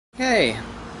Okay,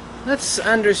 let's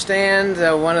understand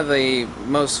one of the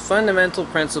most fundamental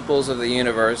principles of the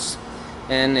universe,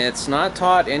 and it's not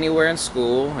taught anywhere in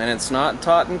school, and it's not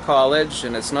taught in college,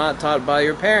 and it's not taught by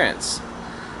your parents.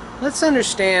 Let's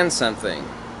understand something.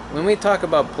 When we talk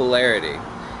about polarity,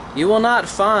 you will not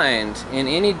find in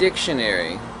any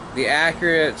dictionary the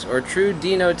accurate or true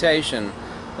denotation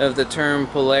of the term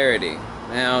polarity.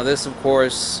 Now, this of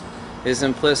course is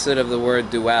implicit of the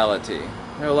word duality.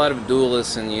 There are a lot of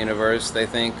dualists in the universe. They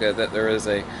think that there is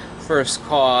a first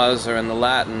cause, or in the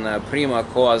Latin, prima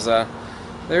causa.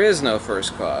 There is no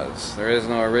first cause. There is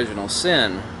no original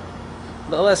sin.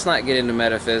 But let's not get into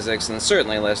metaphysics, and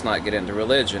certainly let's not get into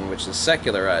religion, which is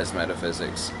secularized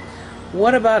metaphysics.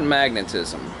 What about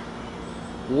magnetism?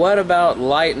 What about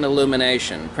light and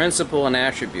illumination, principle and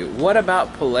attribute? What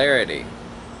about polarity?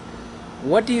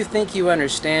 What do you think you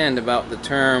understand about the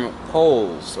term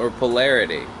poles or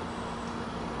polarity?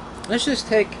 Let's just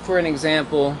take, for an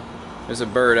example, there's a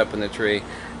bird up in the tree.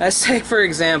 Let's take, for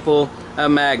example, a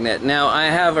magnet. Now, I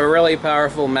have a really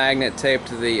powerful magnet taped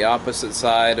to the opposite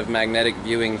side of magnetic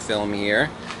viewing film here.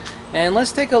 And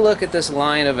let's take a look at this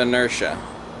line of inertia.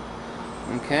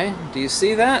 Okay, do you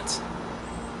see that?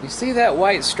 You see that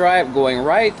white stripe going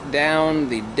right down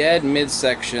the dead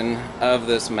midsection of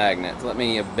this magnet. Let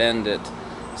me bend it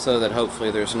so that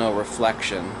hopefully there's no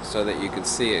reflection, so that you can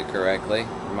see it correctly.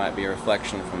 There might be a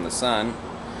reflection from the sun.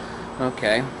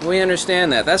 Okay, we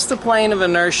understand that. That's the plane of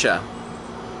inertia.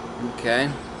 Okay,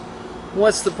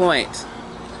 what's the point?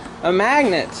 A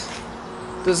magnet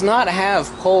does not have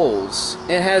poles.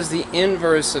 It has the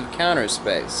inverse of counter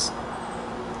space.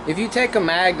 If you take a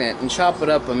magnet and chop it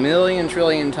up a million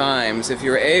trillion times, if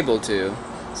you're able to,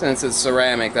 since it's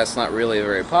ceramic, that's not really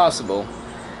very possible,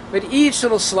 but each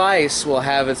little slice will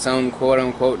have its own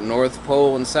quote-unquote North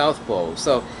Pole and South Pole.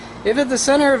 So if at the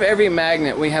center of every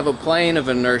magnet we have a plane of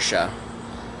inertia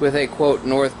with a quote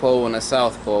North Pole and a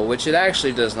South Pole, which it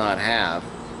actually does not have,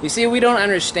 you see, we don't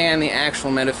understand the actual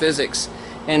metaphysics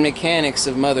and mechanics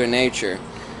of Mother Nature.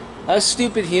 Us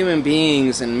stupid human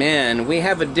beings and men, we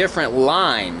have a different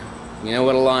line. You know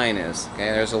what a line is,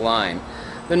 okay? There's a line.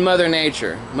 Than Mother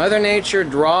Nature. Mother Nature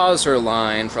draws her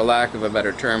line, for lack of a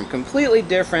better term, completely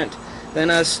different than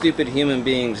us stupid human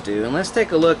beings do. And let's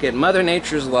take a look at Mother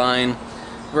Nature's line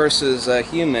versus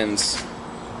humanity's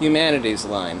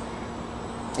line.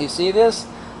 You see this?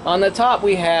 On the top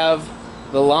we have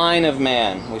the line of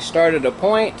man. We start at a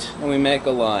point and we make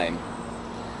a line.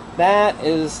 That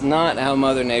is not how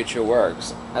Mother Nature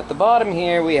works. At the bottom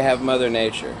here we have Mother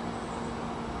Nature.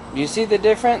 Do you see the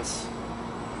difference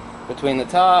between the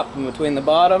top and between the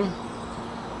bottom?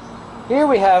 Here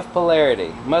we have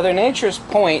polarity. Mother Nature's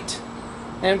point,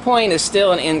 and point is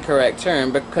still an incorrect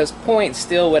term because point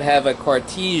still would have a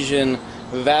Cartesian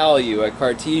value, a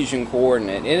Cartesian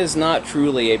coordinate. It is not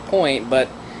truly a point, but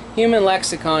human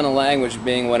lexicon and language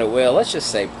being what it will, let's just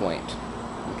say point.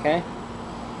 Okay?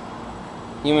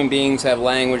 Human beings have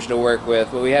language to work with,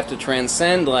 but we have to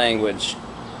transcend language.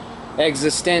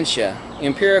 Existentia.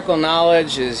 Empirical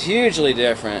knowledge is hugely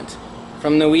different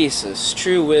from noesis,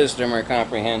 true wisdom or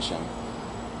comprehension.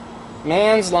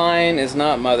 Man's line is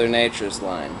not Mother Nature's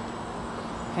line.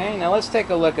 Okay, now let's take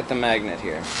a look at the magnet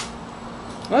here.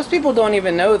 Most people don't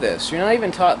even know this. You're not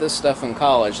even taught this stuff in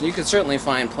college. You could certainly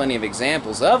find plenty of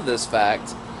examples of this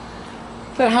fact.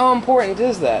 But how important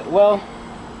is that? Well,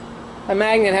 a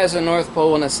magnet has a North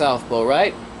Pole and a South Pole,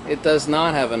 right? It does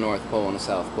not have a North Pole and a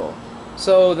South Pole.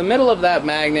 So the middle of that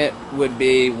magnet would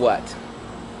be what?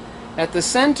 At the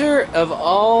center of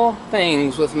all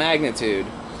things with magnitude,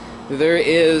 there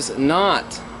is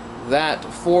not that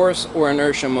force or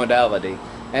inertia modality.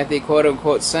 At the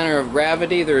quote-unquote center of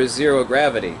gravity, there is zero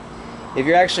gravity. If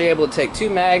you're actually able to take two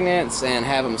magnets and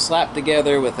have them slapped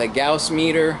together with a Gauss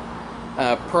meter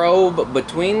probe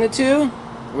between the two,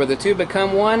 where the two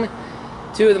become one,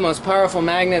 two of the most powerful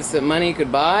magnets that money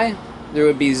could buy, there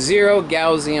would be zero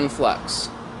Gaussian flux.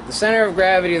 At the center of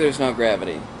gravity, there's no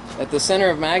gravity. At the center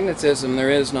of magnetism, there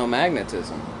is no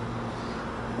magnetism.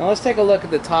 Now let's take a look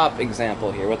at the top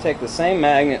example here. We'll take the same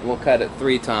magnet and we'll cut it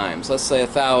 3 times. Let's say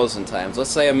 1,000 times.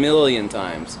 Let's say 1,000,000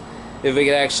 times. If we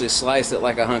could actually slice it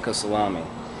like a hunk of salami.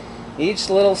 Each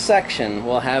little section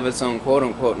will have its own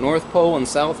quote-unquote North Pole and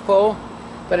South Pole,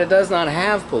 but it does not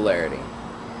have polarity.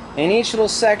 And each little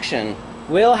section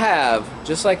will have,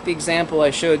 just like the example I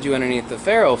showed you underneath the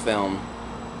ferro film,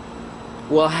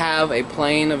 will have a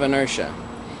plane of inertia.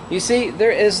 You see,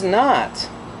 there is not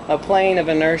a plane of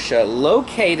inertia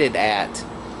located at.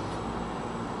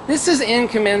 This is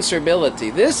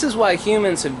incommensurability. This is why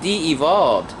humans have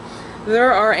de-evolved.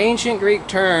 There are ancient Greek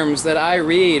terms that I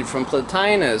read from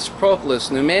Plotinus, Proclus,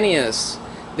 Numenius,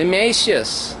 the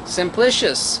Maecius,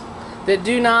 Simplicius, that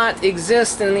do not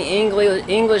exist in the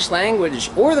English language,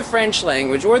 or the French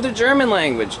language, or the German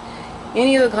language,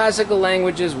 any of the classical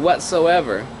languages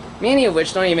whatsoever, many of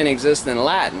which don't even exist in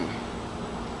Latin.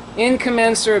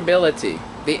 Incommensurability,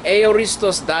 the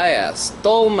Aoristos Dias,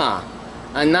 Tolma,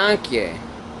 Anankie,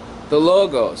 the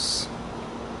Logos.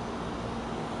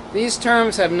 These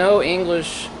terms have no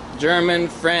English, German,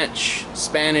 French,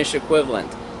 Spanish equivalent.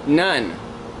 None.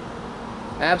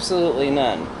 Absolutely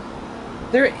none.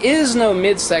 There is no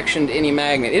midsection to any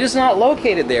magnet. It is not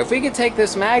located there. If we could take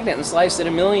this magnet and slice it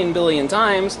 1,000,000 billion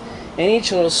times, and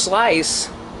each little slice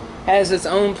has its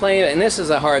own plane, and this is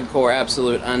a hardcore,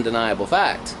 absolute, undeniable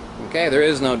fact. Okay, there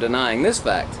is no denying this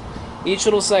fact. Each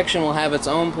little section will have its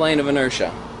own plane of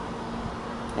inertia.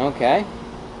 Okay.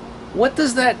 What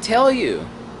does that tell you?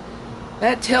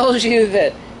 That tells you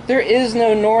that there is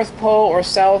no North Pole or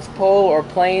South Pole or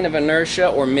plane of inertia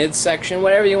or midsection,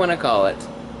 whatever you want to call it.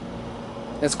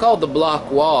 It's called the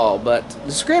block wall, but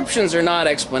descriptions are not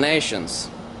explanations.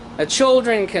 A child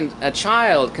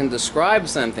can describe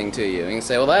something to you. You can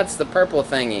say, well, that's the purple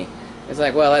thingy. It's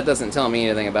like, well, that doesn't tell me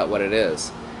anything about what it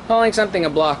is. Calling something a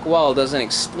block wall doesn't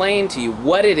explain to you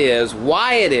what it is,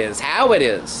 why it is, how it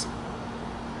is.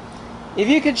 If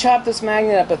you could chop this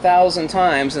magnet up 1,000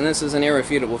 times, and this is an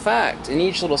irrefutable fact, and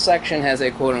each little section has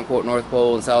a quote-unquote North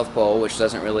Pole and South Pole, which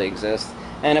doesn't really exist,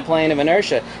 and a plane of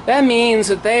inertia, that means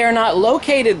that they are not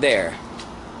located there.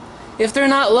 If they're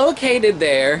not located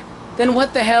there, then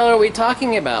what the hell are we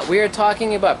talking about? We are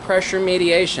talking about pressure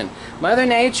mediation. Mother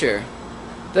Nature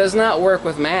does not work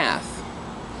with math.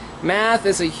 Math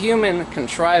is a human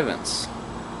contrivance.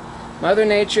 Mother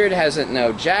Nature doesn't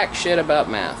know jack shit about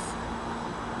math.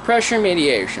 Pressure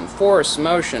mediation, force,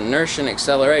 motion, inertia, and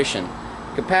acceleration,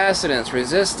 capacitance,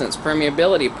 resistance,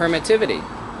 permeability, permittivity.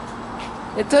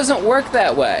 It doesn't work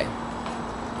that way.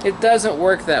 It doesn't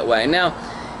work that way. Now,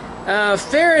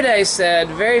 Faraday said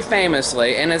very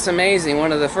famously, and it's amazing,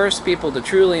 one of the first people to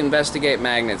truly investigate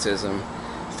magnetism,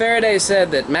 Faraday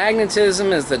said that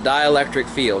magnetism is the dielectric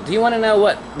field. Do you want to know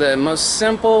what the most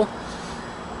simple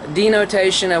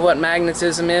denotation of what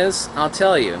magnetism is? I'll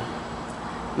tell you.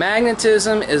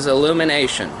 Magnetism is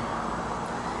illumination,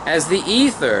 as the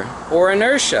ether or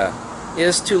inertia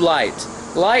is to light.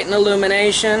 Light and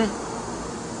illumination,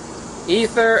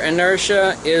 ether,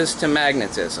 inertia is to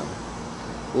magnetism.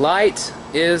 Light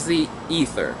is the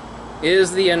ether,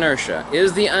 is the inertia,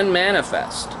 is the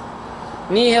unmanifest.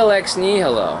 Nihil ex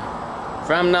nihilo,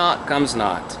 from naught comes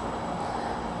naught.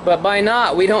 But by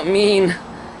naught we don't mean,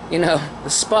 the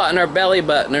spot in our belly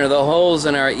button or the holes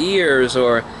in our ears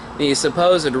or the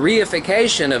supposed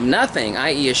reification of nothing,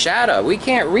 i.e. a shadow. We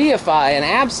can't reify an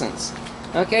absence.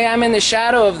 Okay, I'm in the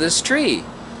shadow of this tree.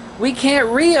 We can't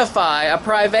reify a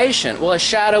privation. Well, a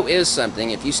shadow is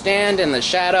something. If you stand in the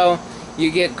shadow,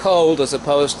 you get cold as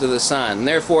opposed to the sun.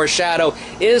 Therefore, shadow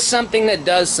is something that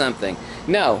does something.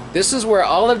 No, this is where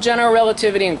all of general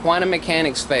relativity and quantum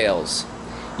mechanics fails.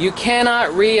 You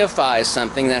cannot reify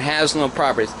something that has no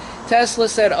properties. Tesla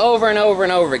said over and over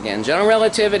and over again, general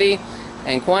relativity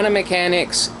and quantum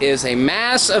mechanics is a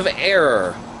mass of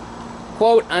error,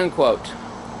 quote unquote.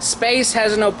 Space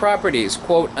has no properties,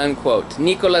 quote unquote.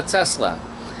 Nikola Tesla.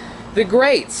 The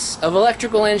greats of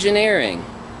electrical engineering,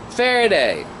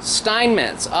 Faraday,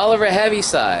 Steinmetz, Oliver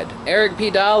Heaviside, Eric P.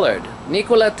 Dollard,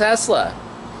 Nikola Tesla,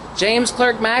 James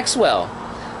Clerk Maxwell,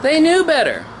 they knew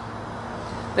better.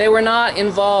 They were not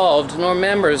involved nor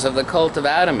members of the cult of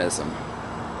atomism.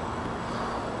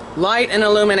 Light and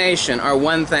illumination are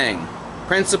one thing.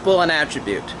 Principle and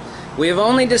attribute. We have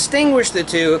only distinguished the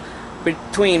two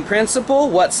between principle,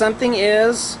 what something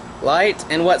is, light,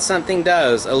 and what something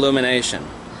does, illumination.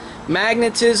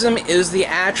 Magnetism is the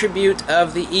attribute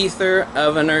of the ether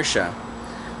of inertia.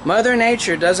 Mother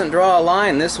Nature doesn't draw a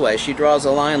line this way. She draws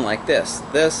a line like this.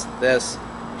 This.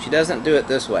 She doesn't do it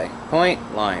this way.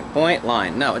 Point,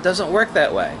 line. No, it doesn't work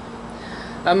that way.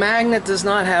 A magnet does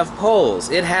not have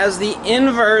poles. It has the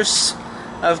inverse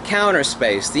of counter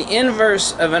space, the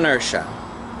inverse of inertia,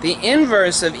 the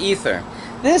inverse of ether.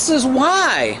 This is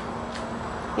why,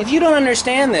 if you don't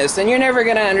understand this, then you're never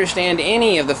going to understand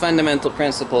any of the fundamental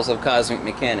principles of cosmic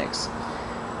mechanics.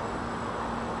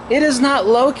 It is not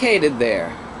located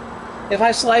there. If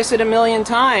I slice it 1,000,000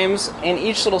 times, and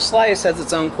each little slice has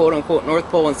its own quote-unquote North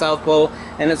Pole and South Pole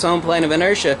and its own plane of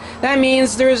inertia, that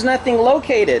means there is nothing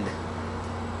located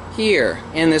here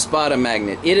in this bottom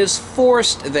magnet. It is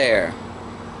forced there.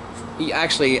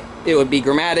 Actually, it would be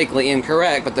grammatically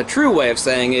incorrect, but the true way of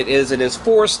saying it is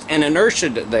forced and inertia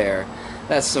there.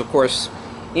 That's, of course,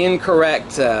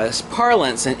 incorrect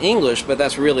parlance in English, but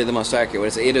that's really the most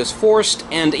accurate. It is forced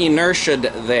and inertiaed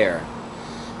there.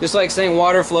 Just like saying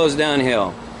water flows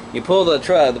downhill. You pull the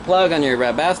plug on your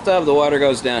bathtub, the water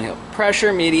goes downhill.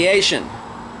 Pressure mediation.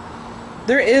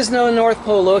 There is no North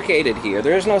Pole located here.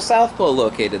 There is no South Pole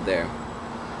located there.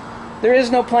 There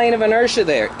is no plane of inertia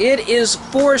there. It is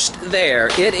forced there.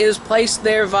 It is placed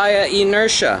there via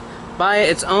inertia, via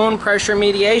its own pressure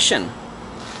mediation.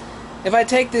 If I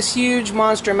take this huge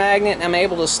monster magnet and I'm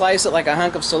able to slice it like a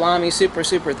hunk of salami, super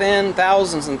thin,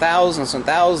 thousands and thousands and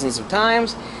thousands of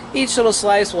times, each little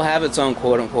slice will have its own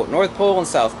quote-unquote North Pole and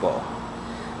South Pole.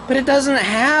 But it doesn't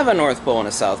have a North Pole and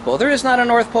a South Pole. There is not a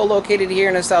North Pole located here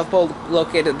and a South Pole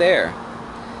located there.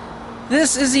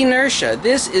 This is inertia.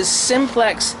 This is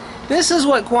simplex. This is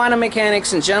what quantum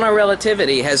mechanics and general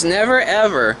relativity has never,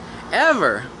 ever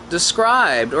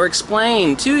described or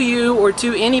explained to you or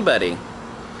to anybody.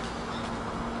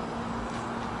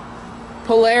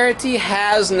 Polarity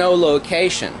has no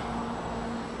location.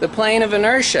 The plane of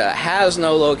inertia has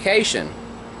no location.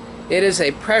 It is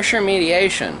a pressure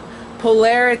mediation.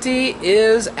 Polarity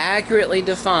is accurately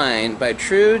defined by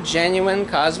true, genuine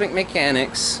cosmic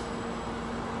mechanics,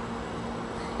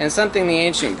 and something the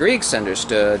ancient Greeks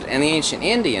understood and the ancient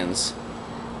Indians.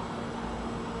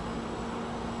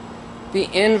 The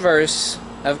inverse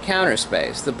of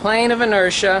counterspace. The plane of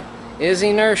inertia is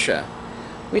inertia.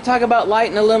 We talk about light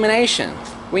and illumination.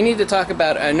 We need to talk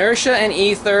about inertia and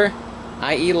ether,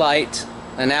 i.e. light,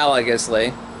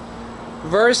 analogously,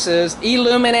 versus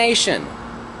illumination,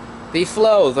 the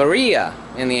flow, the rhea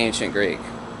in the ancient Greek,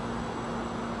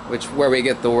 where we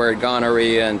get the word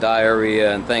gonorrhea and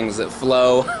diarrhea and things that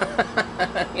flow,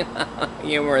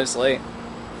 humorously.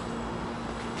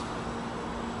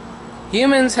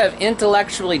 Humans have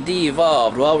intellectually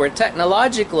de-evolved. While we're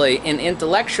technologically and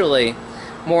intellectually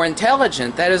more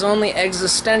intelligent, that is only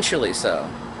existentially so.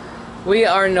 We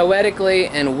are noetically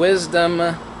and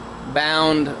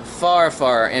wisdom-bound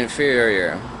far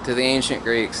inferior to the ancient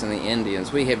Greeks and the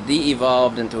Indians. We have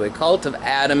de-evolved into a cult of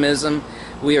atomism.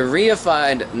 We have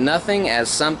reified nothing as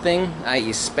something,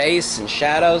 i.e. space and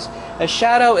shadows. A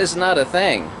shadow is not a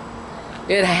thing.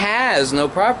 It has no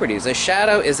properties. A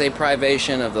shadow is a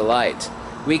privation of the light.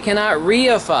 We cannot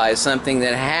reify something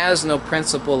that has no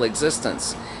principal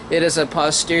existence. It is a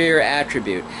posterior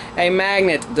attribute. A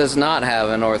magnet does not have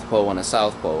a North Pole and a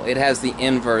South Pole. It has the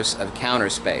inverse of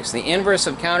counterspace. The inverse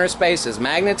of counterspace is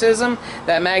magnetism.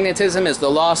 That magnetism is the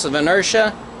loss of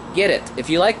inertia. Get it. If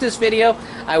you like this video,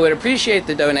 I would appreciate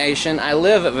the donation. I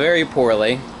live very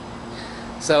poorly.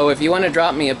 So if you want to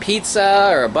drop me a pizza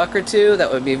or a buck or two,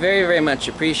 that would be very much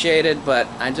appreciated, but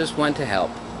I just want to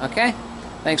help. Okay?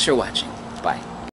 Thanks for watching.